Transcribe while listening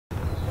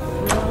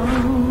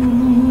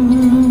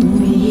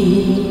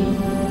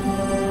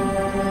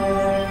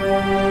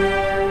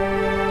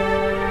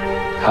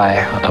Hi,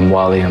 I'm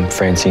Wally. I'm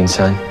Francine's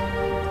son.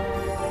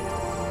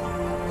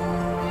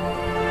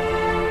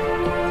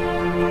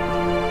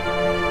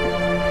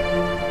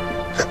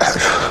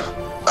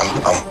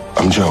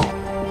 I'm Joe.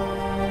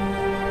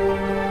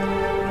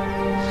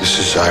 This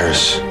is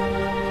Iris.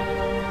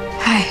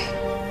 Hi.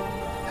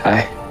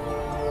 Hi.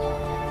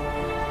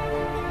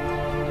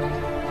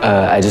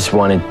 I just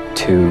wanted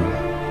to...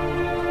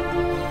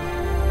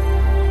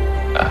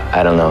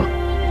 I don't know.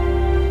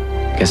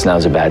 I guess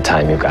now's a bad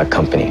time. You've got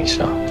company,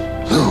 so...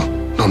 No.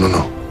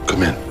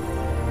 Come in.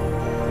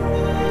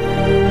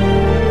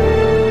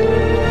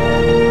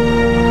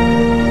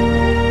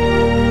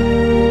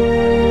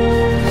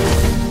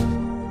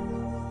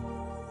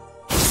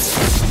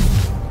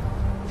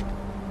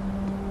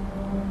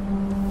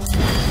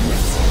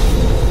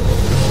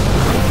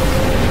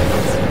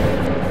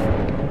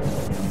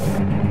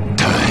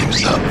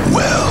 Time's up,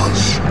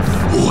 Wells.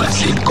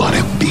 What's it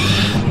gonna be?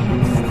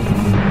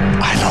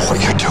 I know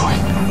what you're doing.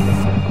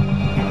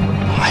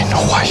 I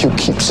know why you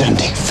keep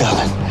sending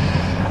villain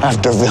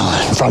after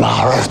villain from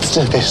our Earth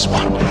to this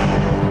one.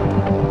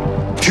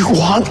 You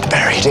want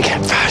Barry to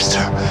get faster.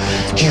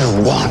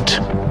 You want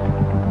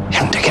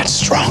him to get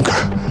stronger.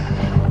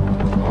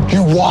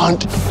 You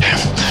want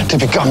him to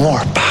become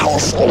more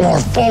powerful, more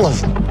full of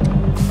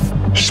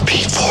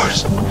speed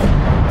force.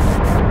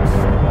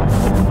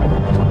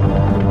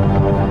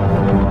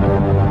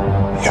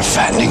 You're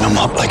fattening him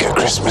up like a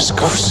Christmas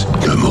goose.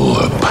 The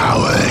more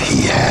power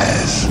he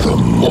has, the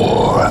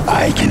more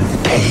I can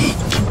take.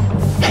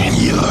 And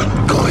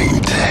you're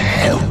going to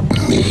help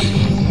me.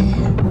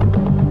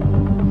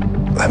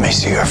 Let me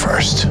see her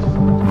first.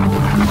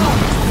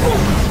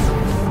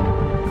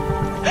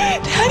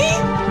 Daddy?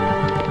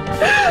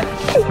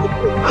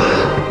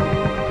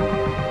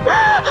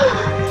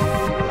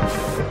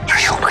 Are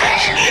you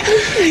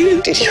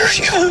okay? Did he hurt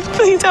you?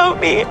 Please help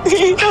me.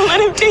 Don't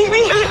let him take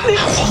me.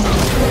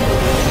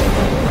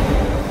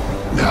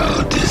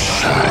 Now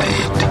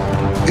decide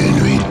in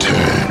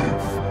return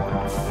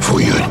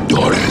for your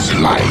daughter's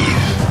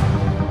life.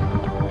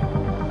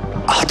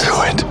 I'll do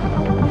it.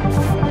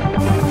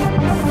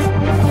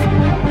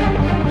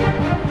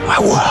 I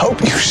will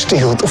help you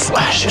steal the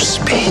Flash's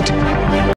speed.